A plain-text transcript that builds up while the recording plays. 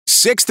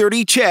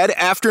6:30 CHED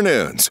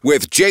Afternoons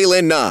with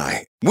Jaylen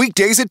Nye.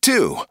 Weekdays at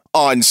 2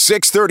 on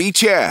 6:30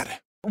 CHED.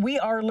 We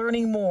are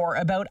learning more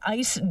about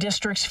Ice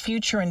District's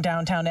future in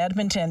downtown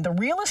Edmonton. The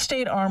real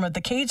estate arm of the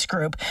Cates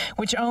Group,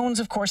 which owns,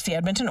 of course, the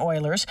Edmonton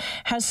Oilers,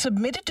 has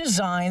submitted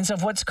designs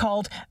of what's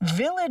called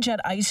Village at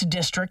Ice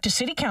District to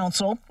City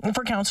Council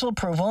for council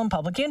approval and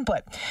public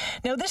input.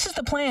 Now, this is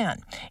the plan.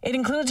 It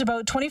includes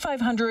about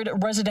 2,500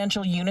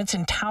 residential units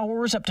in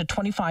towers up to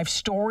 25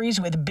 stories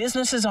with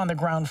businesses on the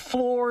ground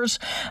floors,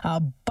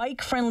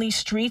 bike-friendly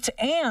streets,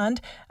 and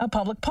a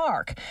public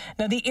park.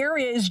 Now, the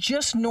area is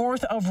just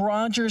north of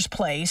Rogers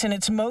Place, and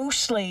it's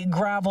mostly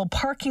gravel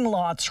parking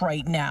lots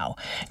right now.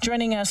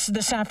 Joining us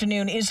this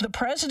afternoon is the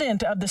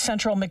president of the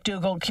Central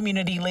McDougall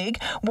Community League,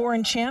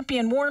 Warren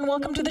Champion. Warren,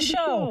 welcome to the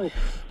show.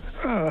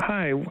 Oh,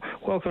 hi.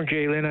 Welcome,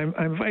 Jaylen.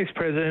 I'm vice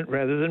president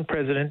rather than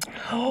president.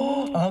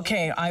 Oh,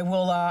 okay. I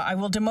will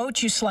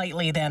demote you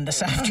slightly then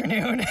this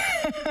afternoon.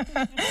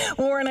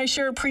 Warren, I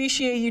sure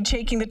appreciate you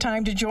taking the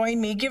time to join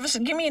me. Give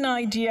me an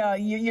idea,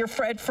 your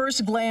at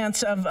first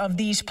glance of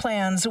these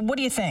plans. What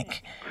do you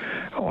think?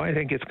 Oh, I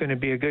think it's going to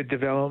be a good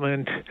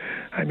development.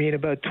 I mean,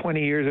 about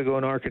 20 years ago,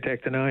 an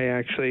architect and I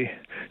actually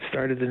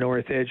started the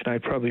North Edge, and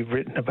I'd probably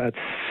written about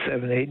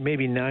 7, 8,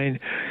 maybe 9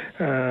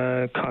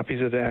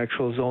 copies of the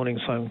actual zoning,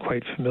 so I'm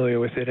quite familiar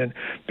with it. And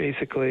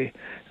basically,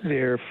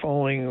 they're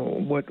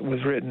following what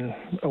was written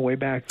way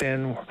back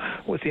then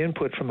with the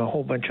input from a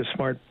whole bunch of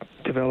smart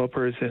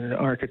developers and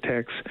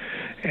architects,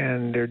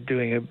 and they're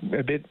doing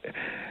a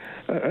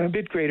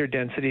bit greater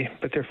density,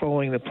 but they're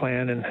following the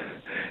plan,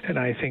 and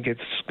I think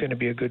it's going to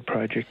be a good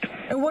project.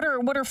 And what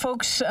are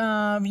folks,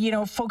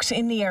 folks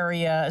in the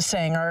area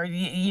saying? Are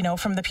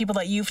from the people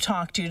that you've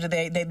talked to, do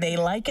they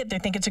like it? They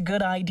think it's a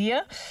good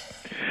idea?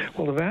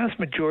 Well, the vast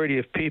majority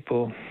of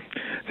people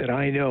that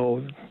I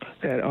know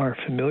that are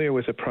familiar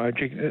with the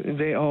project,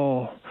 they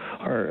all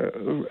are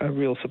a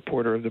real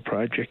supporter of the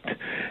project.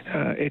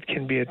 It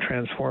can be a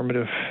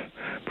transformative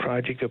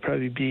project. It'll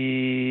probably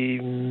be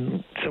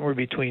somewhere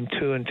between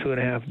 $2 and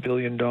 $2.5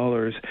 billion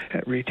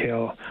at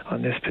retail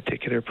on this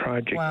particular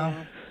project. Wow.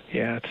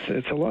 Yeah,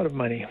 it's a lot of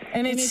money,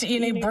 and it's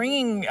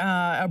bringing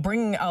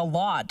a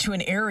lot to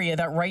an area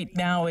that right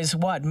now is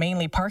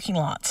mainly parking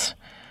lots.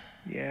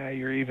 Yeah,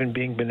 you're even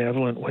being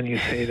benevolent when you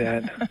say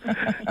that.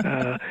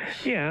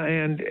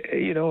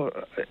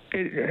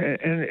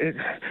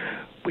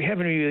 We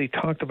haven't really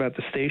talked about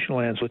the station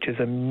lands, which is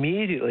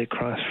immediately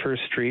across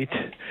First Street,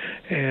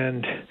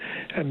 and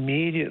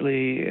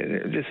immediately,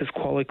 this is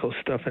Qualico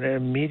stuff, and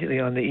immediately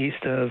on the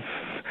east of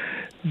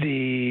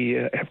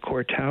the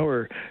Epcor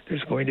Tower,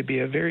 there's going to be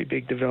a very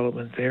big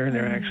development there, and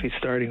they're actually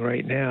starting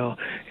right now.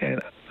 And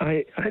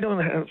I don't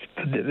have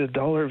the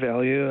dollar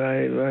value.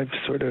 I've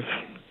sort of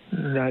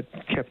not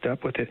kept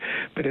up with it,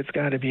 but it's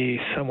got to be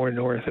somewhere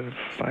north of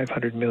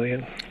 $500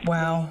 million.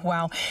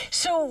 Wow.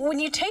 So when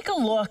you take a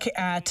look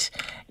at,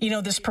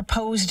 this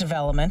proposed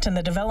development and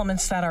the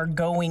developments that are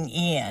going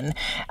in,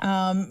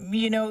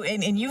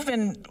 and you've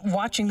been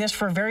watching this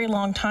for a very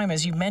long time,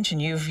 as you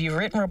mentioned, you've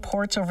written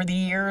reports over the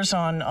years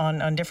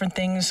on different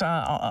things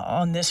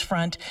on this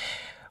front.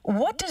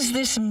 What does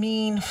this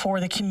mean for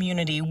the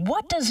community?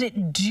 What does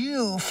it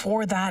do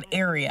for that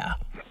area?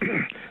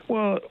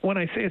 Well, when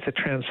I say it's a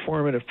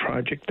transformative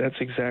project, that's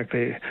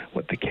exactly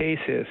what the case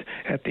is.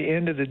 At the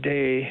end of the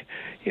day,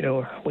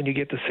 when you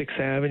get to 6th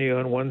Avenue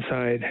on one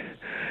side,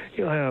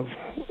 you'll have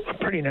a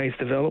pretty nice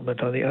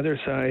development. On the other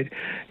side,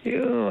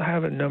 you'll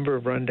have a number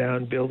of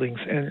rundown buildings,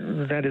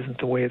 and that isn't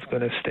the way it's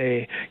going to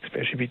stay,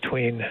 especially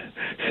between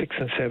 6th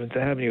and 7th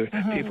Avenue.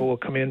 Mm-hmm. People will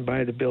come in,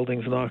 buy the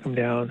buildings, knock them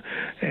down,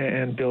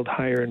 and build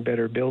higher and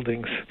better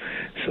buildings.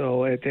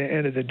 So at the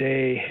end of the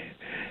day,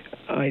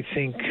 I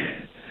think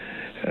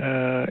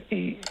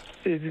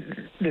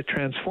the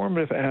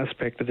transformative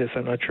aspect of this,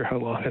 I'm not sure how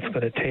long it's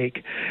going to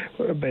take,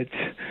 but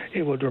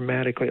it will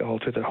dramatically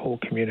alter the whole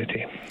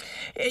community.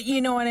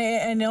 And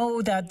I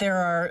know that there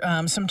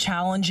are some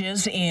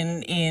challenges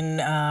in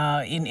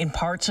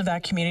parts of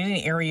that community,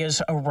 in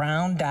areas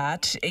around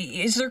that.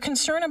 Is there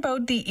concern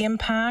about the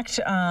impact,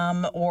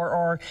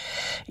 or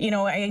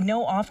I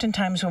know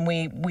oftentimes when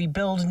we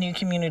build new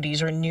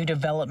communities or new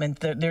development,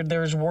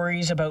 there's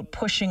worries about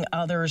pushing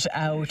others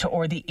out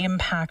or the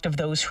impact of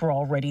those who are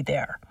already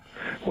there.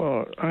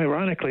 Well,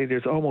 ironically,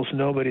 there's almost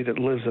nobody that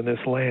lives on this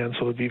land,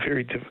 so it would be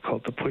very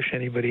difficult to push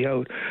anybody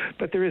out.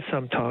 But there is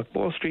some talk.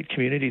 Wall Street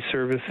Community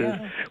Services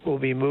will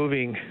be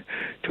moving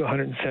to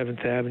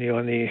 107th Avenue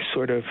on the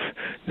sort of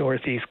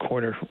northeast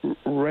corner,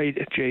 right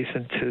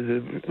adjacent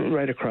to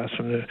right across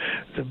from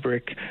the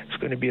brick. It's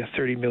going to be a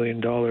 $30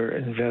 million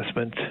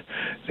investment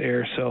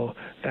there, so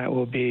that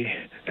will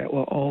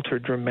alter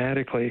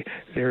dramatically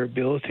their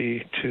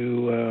ability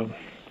to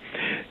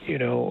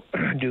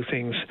do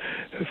things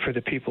for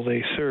the people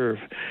they serve.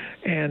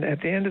 And at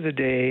the end of the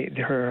day,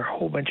 there are a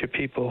whole bunch of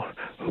people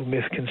who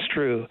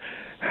misconstrue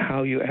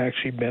how you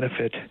actually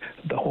benefit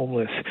the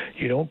homeless.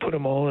 You don't put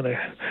them all in a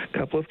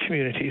couple of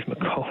communities,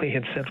 McCauley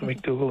and Central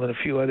McDougall and a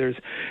few others,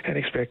 and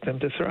expect them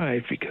to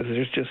thrive because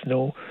there's just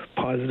no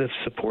positive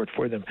support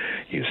for them.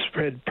 You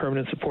spread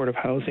permanent supportive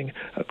housing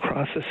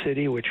across the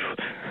city, which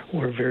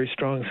we're a very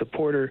strong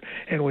supporter,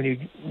 and when you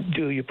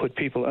do, you put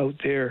people out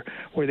there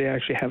where they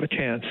actually have a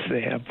chance.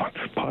 They have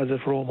positive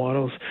role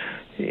models.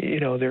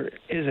 There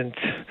isn't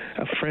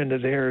a friend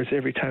of theirs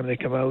every time they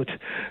come out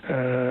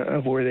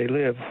of where they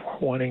live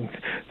wanting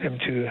them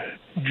to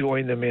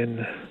join them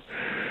in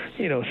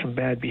some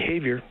bad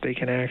behavior. They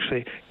can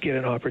actually get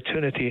an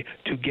opportunity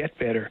to get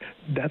better.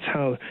 That's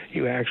how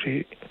you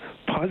actually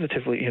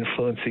positively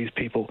influence these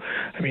people.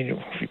 I mean,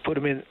 if you put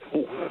them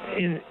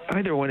in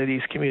either one of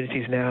these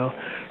communities now,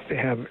 they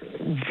have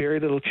very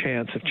little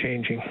chance of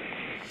changing.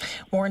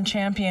 Warren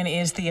Champion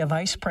is the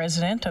vice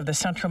president of the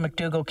Central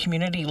McDougall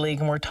Community League,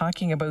 and we're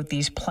talking about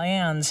these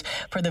plans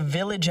for the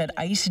Village at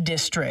Ice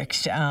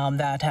District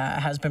that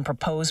has been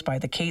proposed by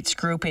the Cates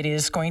Group. It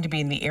is going to be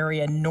in the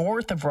area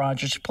north of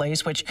Rogers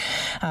Place, which,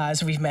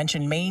 as we've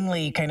mentioned,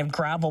 mainly kind of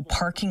gravel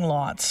parking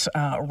lots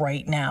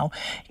right now.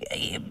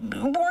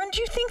 Warren,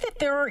 do you think that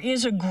there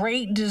is a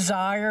great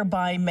desire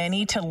by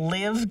many to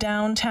live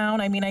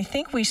downtown? I mean, I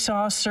think we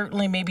saw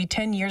certainly maybe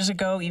 10 years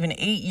ago, even 8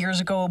 years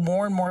ago,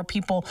 more and more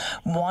people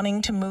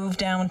wanting to move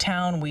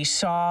downtown. We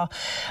saw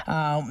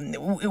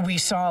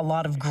a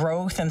lot of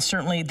growth, and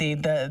certainly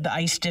the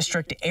Ice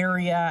District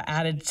area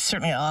added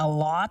certainly a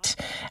lot.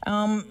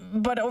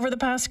 But over the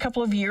past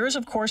couple of years,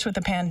 of course, with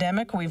the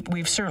pandemic,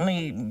 we've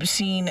certainly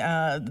seen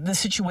the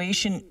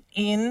situation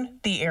in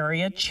the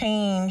area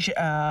change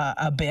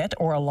a bit,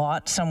 or a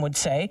lot, some would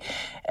say.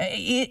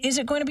 Is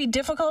it going to be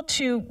difficult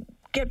to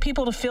get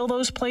people to fill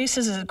those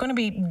places? Is it going to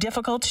be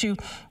difficult to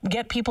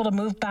get people to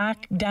move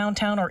back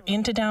downtown or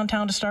into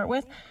downtown to start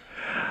with?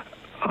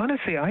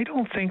 Honestly, I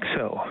don't think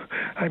so.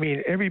 I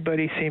mean,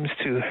 everybody seems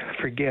to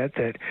forget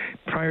that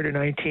prior to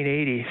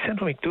 1980,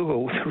 Central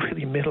McDougall was a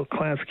really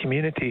middle-class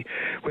community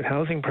with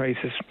housing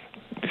prices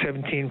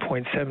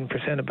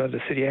 17.7% above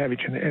the city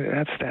average, and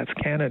that's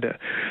Stats Canada.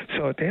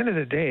 So at the end of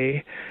the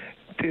day,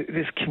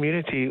 this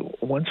community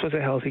once was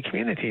a healthy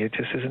community. It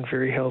just isn't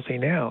very healthy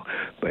now.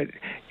 But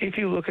if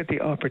you look at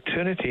the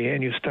opportunity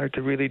and you start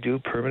to really do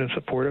permanent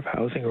supportive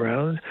housing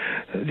around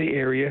the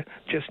area,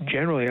 just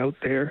generally out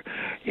there,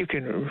 you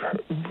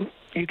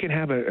can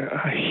have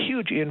a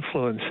huge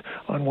influence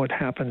on what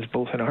happens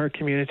both in our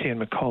community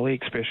and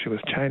McCauley, especially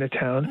with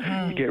Chinatown.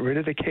 Mm-hmm. You get rid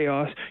of the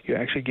chaos, you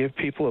actually give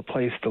people a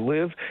place to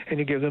live, and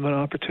you give them an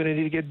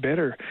opportunity to get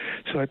better.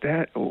 So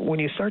when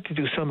you start to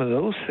do some of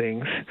those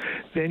things,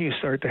 then you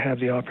start to have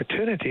the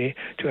opportunity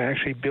to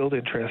actually build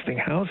interesting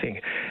housing.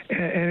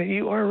 And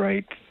you are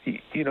right,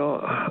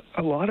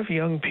 a lot of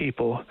young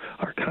people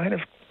are kind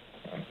of,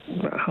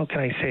 how can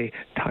I say,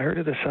 tired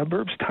of the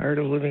suburbs, tired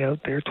of living out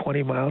there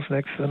 20 miles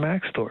next to the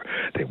Mac store.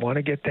 They want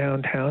to get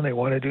downtown. They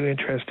want to do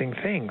interesting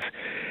things.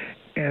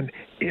 And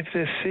if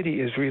this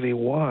city is really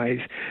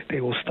wise, they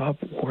will stop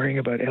worrying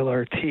about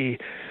LRT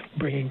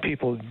bringing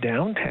people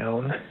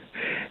downtown,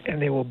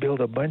 and they will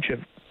build a bunch of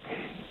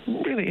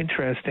really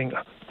interesting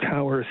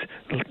towers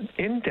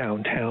in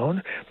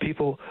downtown.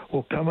 People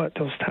will come out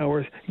those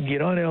towers,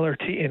 get on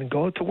LRT, and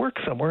go out to work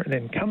somewhere, and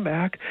then come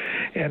back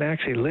and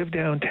actually live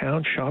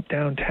downtown, shop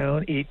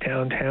downtown, eat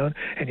downtown,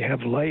 and you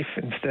have life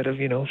instead of,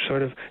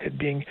 sort of it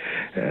being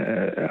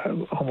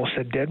almost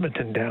a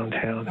Edmonton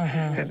downtown. Uh-huh.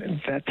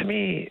 And that to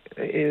me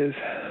is,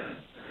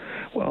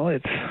 well,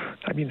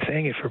 I've been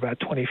saying it for about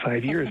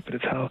 25 years, but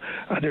it's how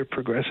other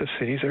progressive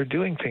cities are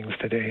doing things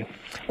today.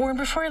 Warren,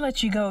 before I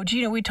let you go,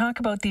 we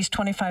talk about these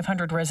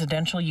 2,500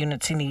 residential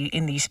units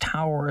in these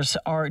towers.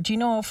 Do you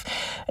know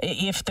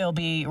if there'll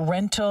be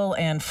rental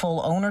and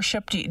full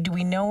ownership? Do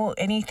we know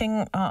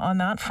anything on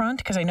that front?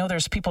 Because I know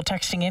there's people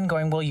texting in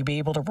going, will you be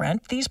able to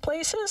rent these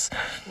places?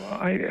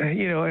 Well,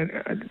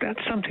 and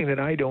that's something that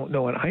I don't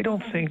know, and I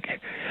don't think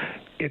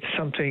it's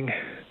something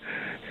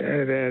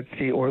that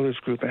the Oilers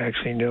Group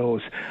actually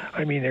knows.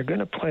 I mean, they're going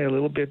to play a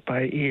little bit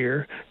by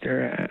ear.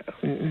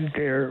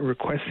 They're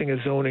requesting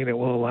a zoning that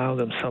will allow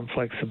them some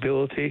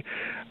flexibility.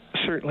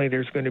 Certainly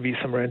there's going to be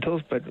some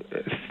rentals, but,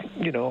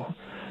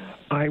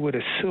 I would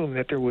assume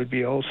that there would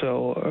be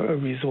also a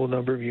reasonable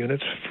number of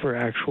units for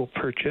actual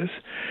purchase.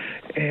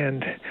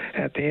 And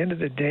at the end of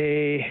the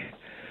day,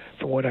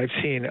 from what I've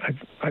seen,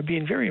 I've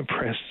been very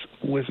impressed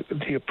with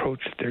the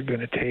approach that they're going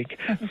to take.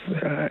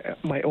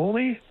 My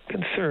only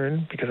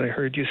concern, because I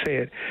heard you say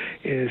it,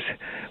 is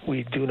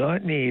we do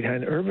not need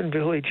an urban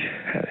village.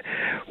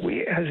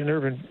 We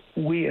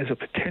as a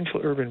potential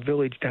urban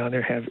village down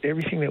there have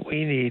everything that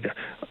we need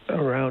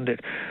around it.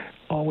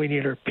 All we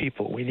need are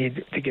people. We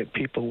need to get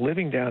people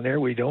living down there.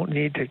 We don't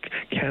need to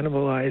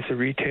cannibalize the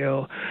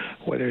retail,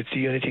 whether it's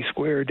Unity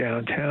Square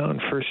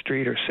downtown, First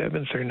Street, or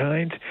 7th or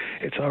 9th.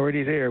 It's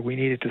already there. We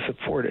need it to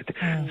support it.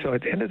 So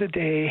at the end of the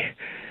day,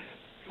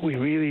 we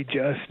really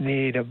just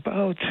need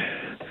about,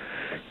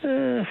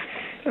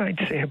 I'd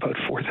say about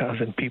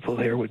 4,000 people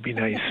there would be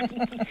nice.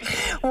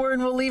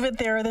 Warren, we'll leave it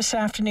there this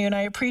afternoon.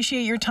 I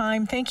appreciate your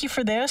time. Thank you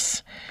for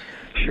this.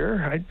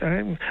 Sure,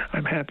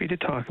 I'm happy to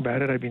talk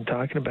about it. I've been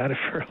talking about it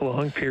for a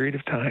long period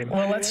of time.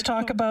 Well, let's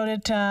talk about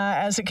it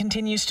as it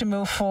continues to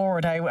move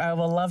forward. I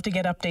will love to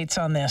get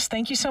updates on this.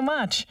 Thank you so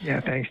much.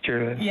 Yeah, thanks,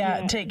 Geraldine.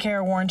 Yeah, take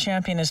care. Warren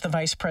Champion is the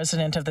vice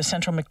president of the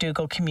Central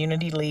McDougall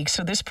Community League.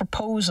 So this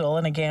proposal,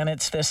 and again,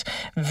 it's this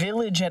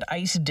Village at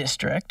Ice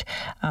District,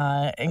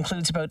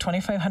 includes about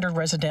 2,500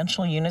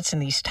 residential units in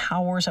these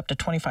towers, up to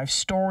 25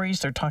 stories.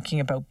 They're talking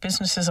about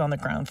businesses on the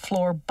ground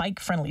floor,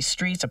 bike-friendly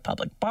streets, a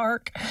public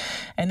park,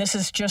 and this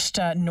is just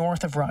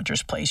north of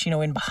Rogers Place,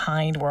 in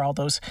behind where all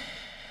those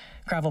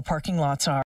gravel parking lots are.